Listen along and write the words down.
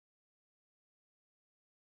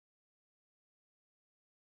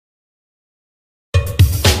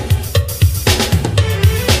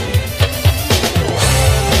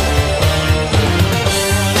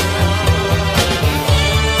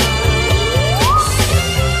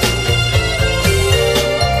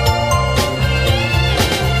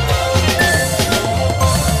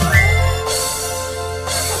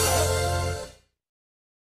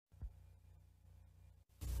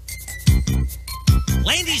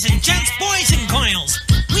ladies and gents, boys and girls.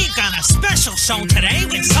 We've got a special show today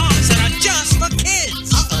with songs that are just for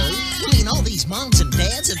kids. Uh-oh. You mean all these moms and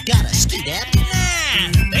dads have got a skeet-app?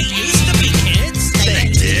 Nah, they used to be kids. They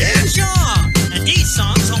did? Sure. And these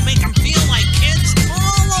songs will make them feel like kids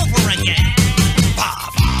all over again. Baa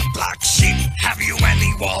Baa Black Sheep, have you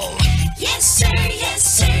any wool? Yes, sir,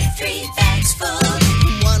 3 bags full.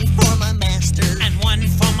 One for my master. And one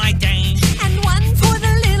for my dame. And one for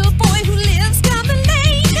the little boy who lives down the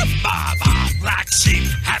lane. Baa Baa Black Sheep,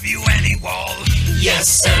 have you any wool? Yes,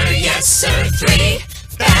 sir, 3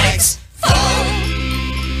 bags full.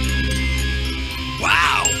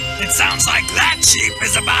 Wow, it sounds like that sheep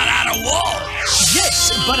is about out of wool.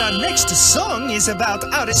 Yes, but our next song is about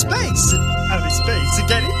outer space. Outer space,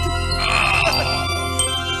 get it?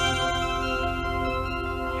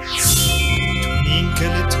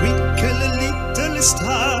 Twinkle, twinkle, little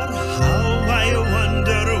star, how I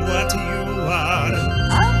wonder what you are.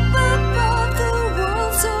 Up above the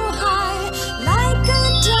world so high, like a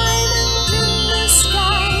diamond in the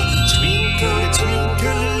sky. Twinkle,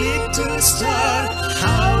 twinkle, little star,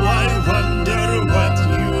 how I wonder what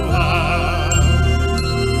you are.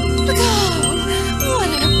 Oh,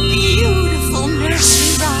 what a beautiful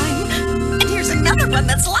nursery rhyme. And here's another one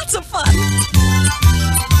that's lots of fun.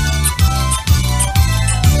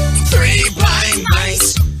 3 blind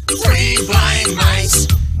mice, 3 blind mice.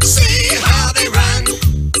 See how they run,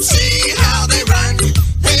 see how they run.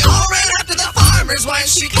 They all ran after the farmer's wife.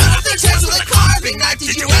 She cut off their tails with a carving knife.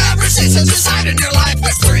 Did you ever see such a sight in your life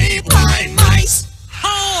with 3 blind mice?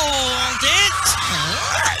 Hold it!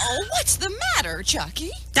 Oh, what's the matter,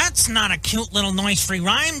 Chucky? That's not a cute little nursery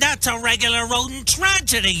rhyme. That's a regular rodent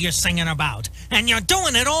tragedy you're singing about. And you're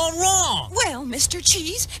doing it all wrong. Well, Mr.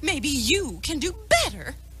 Cheese, maybe you can do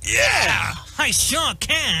better. Yeah. I sure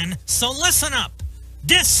can. So listen up.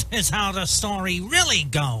 This is how the story really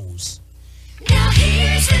goes. Now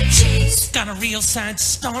here's the cheese Got a real sad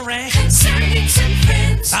story concerning some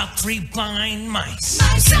friends. about 3 blind mice.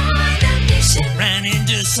 Mice on a mission Ran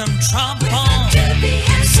into some trouble to be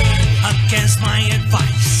a sin. against my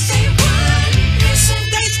advice. They won, listen,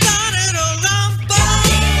 They started a rumble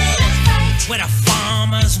in a fight. with a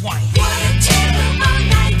farmer's wife. What a terrible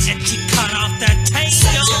night. And she cut off their tails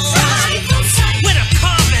Such a frightful sight. with a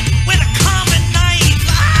common knife.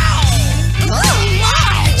 Ow! Oh,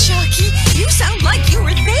 wow! Chucky, you sound like you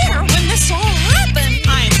were there when this all happened.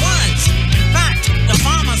 I was. In fact, the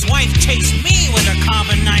farmer's wife chased me with her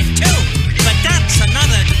carving knife too. But that's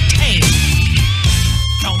another tale.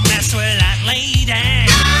 Don't mess with that lady.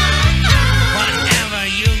 Whatever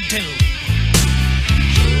you do.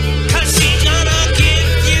 'Cause she's gonna give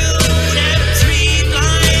you them 3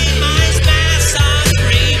 blind mice mass on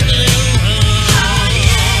 3 blue.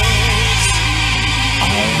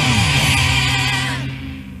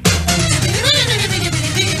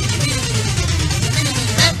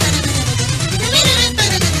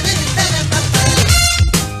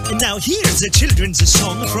 Now here's a children's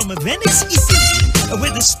song from Venice, Italy,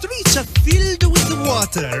 where the streets are filled with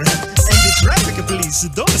water. And the traffic police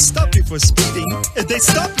don't stop you for speeding, they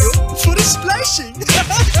stop you for splashing.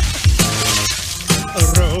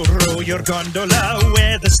 Row, row your gondola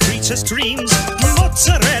where the streets are streams.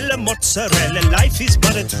 Mozzarella, mozzarella, life is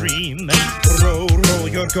but a dream. Row, row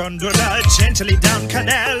your gondola gently down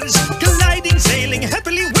canals, gliding, sailing,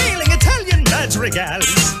 happily wailing, Italian madrigals.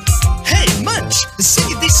 Hey, Munch,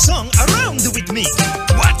 sing this song around with me.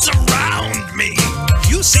 What's around me?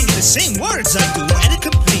 You sing the same words I do at a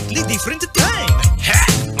completely different time. Heck,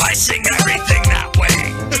 I sing everything that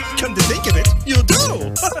way. Come to think of it, you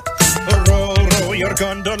do. Row, row your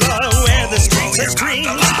gondola where the streets are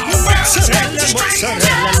streams. Mozzarella,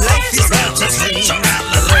 mozzarella, life is but a dream.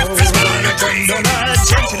 Row, row your gondola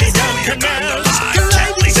gently down canals,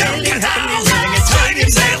 gliding, sailing, happily wailing,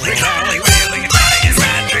 Italian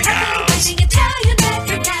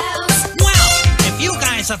madrigals. Well, if you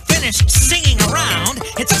guys are finished singing around,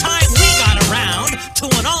 it's time we got around to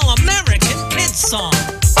an all-American kids song.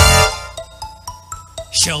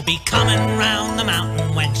 She'll be coming round the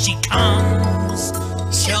mountain when she comes.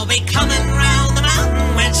 She'll be coming round the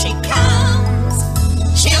mountain when she comes.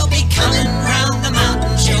 She'll be coming round the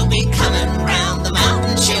mountain. She'll be coming round the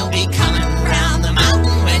mountain. She'll be coming round the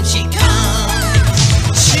mountain when she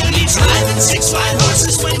comes. She'll be driving 6 white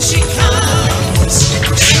horses when she comes.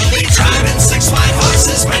 She'll be driving 6 white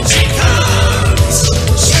horses when she comes.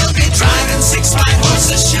 She'll be driving 6 white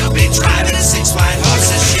horses. She'll be driving 6 white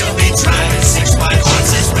horses. She'll be driving 6 white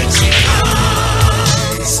horses when she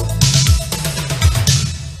comes.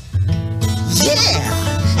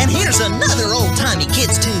 Yeah! And here's another old-timey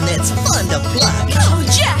kids tune that's fun to plug. Oh,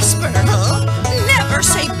 Jasper,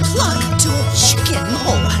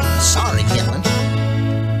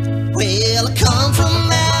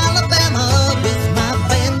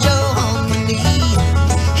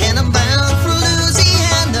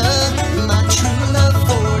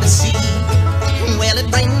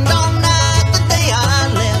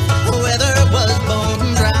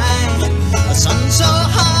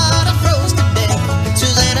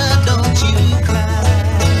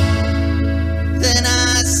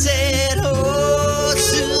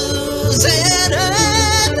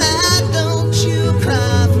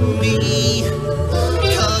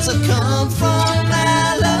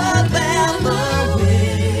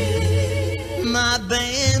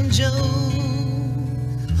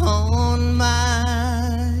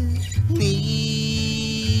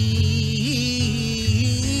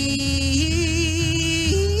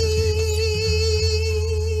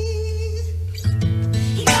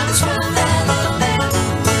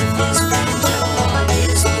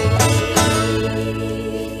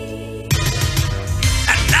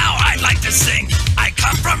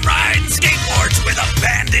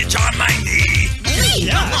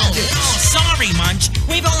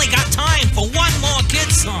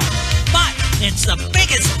 It's the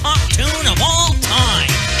biggest pop tune of all time.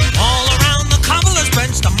 All around the cobbler's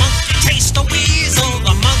bench, the monkey chased the weasel.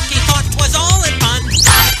 The monkey thought 'twas all in fun.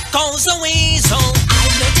 Goes the weasel.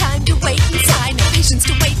 I've no time to wait inside, no patience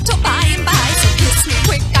to wait till by and by. So kiss me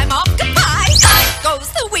quick, I'm off to buy.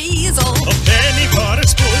 Goes the weasel. A penny for a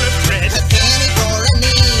spool of bread. A penny for a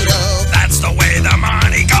needle. That's the way the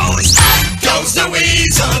money goes. Goes the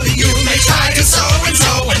weasel. You may try to sow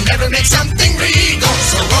and never make something regal.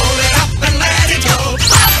 So roll it up and let it go.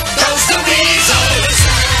 Goes the weasel.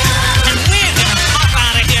 And we're gonna pop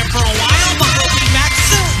out of here for a while, but we'll be back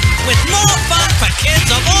soon with more fun for kids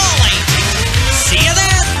of all ages. See you then.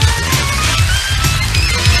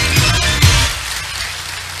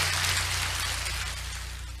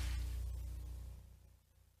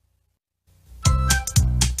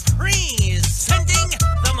 Presenting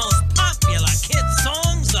the most popular kids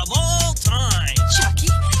songs of all time. Chucky,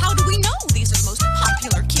 how do we know these are the most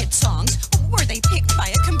popular kid songs? Were they picked by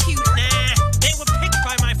a computer? Nah, they were picked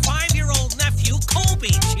by my 5-year-old nephew,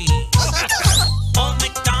 Colby Cheese. Old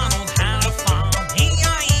MacDonald had a farm,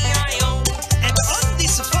 E-I-E-I-O. And on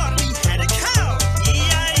this farm we had a cow,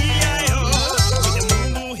 E-I-E-I-O. With a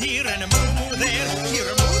moo-moo here and a moo-moo there. Here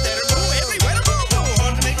a moo, there a moo, everywhere a moo-moo.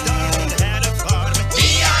 Old MacDonald had a farm.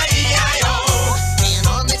 E-I-E-I-O. And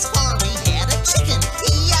on this farm we had a chicken.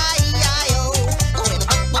 E-I-E-I-O. Oh, and a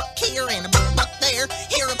buck here and a buck there.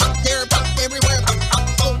 Here a buck, there a buck, everywhere a buck.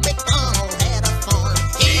 Old MacDonald had a farm.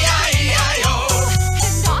 E-I-E-I-O.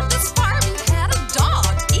 And on this farm he had a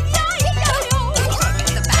dog. E-I-E-I-O.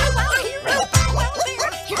 With a bow wow here and a bow wow there.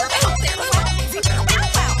 Here a bow, there a bow, everywhere a bow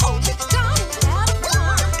wow. Old MacDonald had a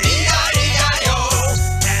farm. E-I-E-I-O.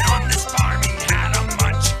 And on this farm he had a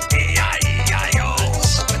munch. E-I-E-I-O.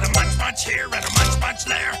 With a munch munch here and a munch munch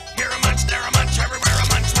there. Here a munch, there a munch, everywhere a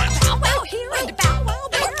munch munch. Bow wow here and a bow wow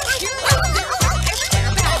there. Here a bow, there a bow, everywhere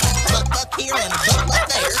a bow wow. Buck here and a buck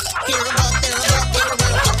there. Here a buck, there a buck,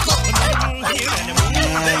 everywhere a buck. Moo here and a moo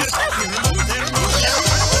there. Here a moo, there a moo.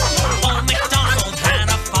 Old MacDonald had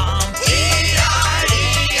a farm.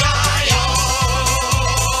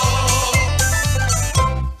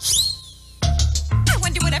 I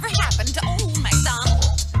wonder whatever happened to old MacDonald.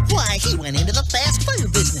 Why, he went into the fast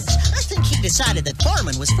food business. I think he decided that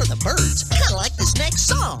farming was for the birds. Kind of like this next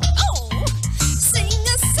song. Oh, sing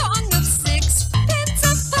a song of sixpence,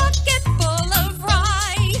 a pocket full of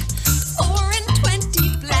rye, 4 and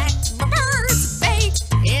 20 blackbirds baked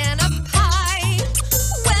in a pie.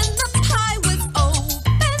 When the pie was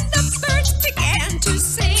opened, the birds began to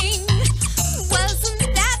sing. Wasn't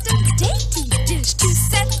that a dainty dish to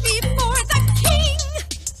set before the king?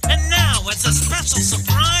 And now, as a special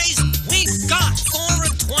surprise, we've got 4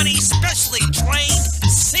 and 20 specially trained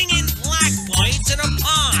singing blackbirds in a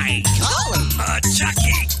pie.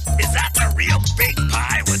 Chucky, is that the real big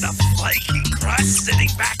pie with a flaky crust sitting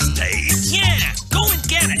backstage? Yeah, go and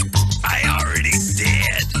get it. I already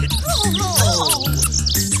did.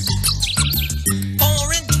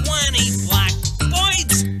 4 and 20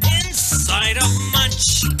 blackbirds inside a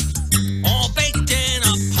munch, all baked in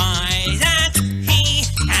a pie that he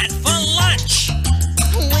had for lunch.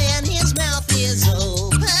 When his mouth is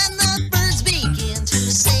open, the birds begin to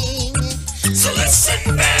sing. So listen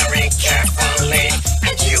very carefully,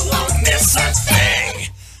 and you won't miss a thing.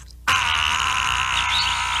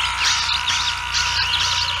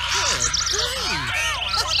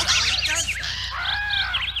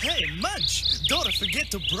 Hey, Munch, don't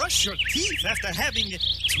forget to brush your teeth after having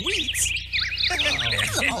tweets.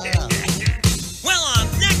 Well, our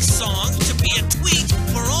next song should be a tweet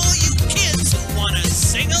for all you kids who want to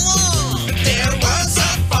sing along. There was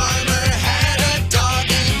a farmer had a dog,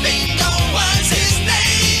 and Bingo was his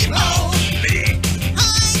name. Oh,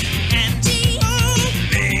 And D,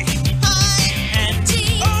 B, and D,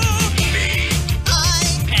 B,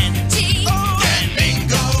 and D. and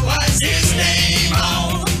Bingo was his name.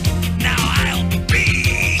 Oh, now I'll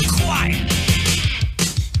be quiet.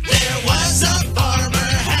 There was a farmer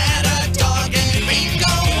had a dog.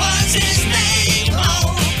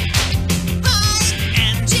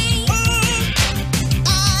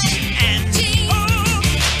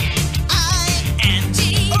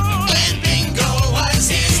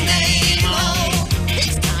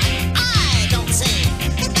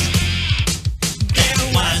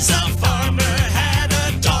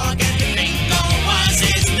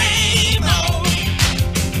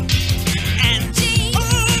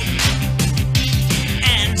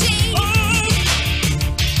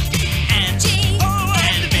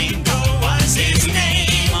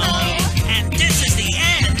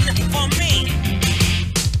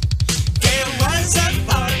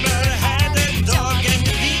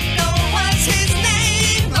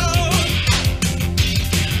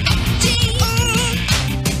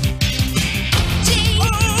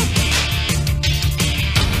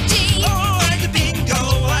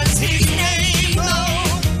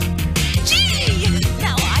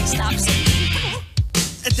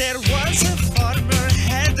 There was a farmer,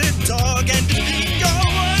 had a dog, and Bingo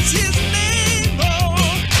was his name. Oh,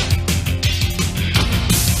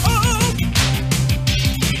 oh,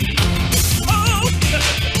 oh,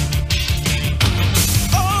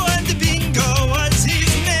 oh, and Bingo was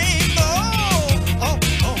his name. Oh, oh,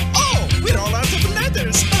 oh, oh, we're all out of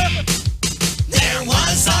letters. There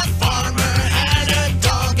was a farmer, had a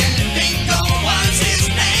dog, and Bingo was his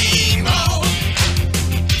name. Oh,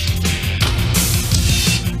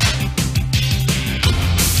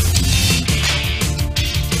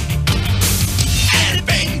 and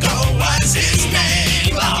Bingo was his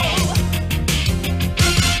name. Oh.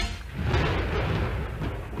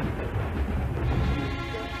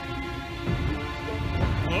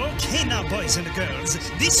 Okay now, boys and girls,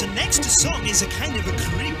 this next song is a kind of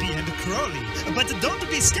creepy and crawly, but don't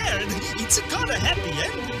be scared, it's got a happy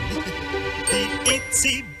ending. The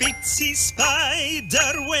itsy bitsy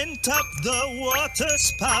spider went up the water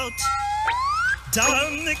spout.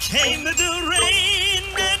 Down came the rain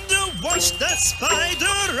and washed the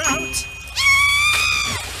spider out.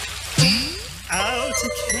 Out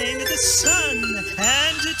came the sun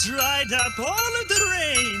and dried up all of the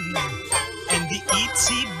rain. And the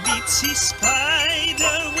itsy bitsy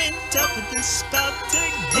spider went up the spout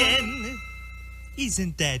again.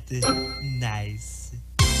 Isn't that nice?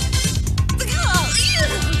 Oh,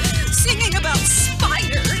 ew. Singing about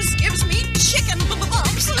spiders gives me chicken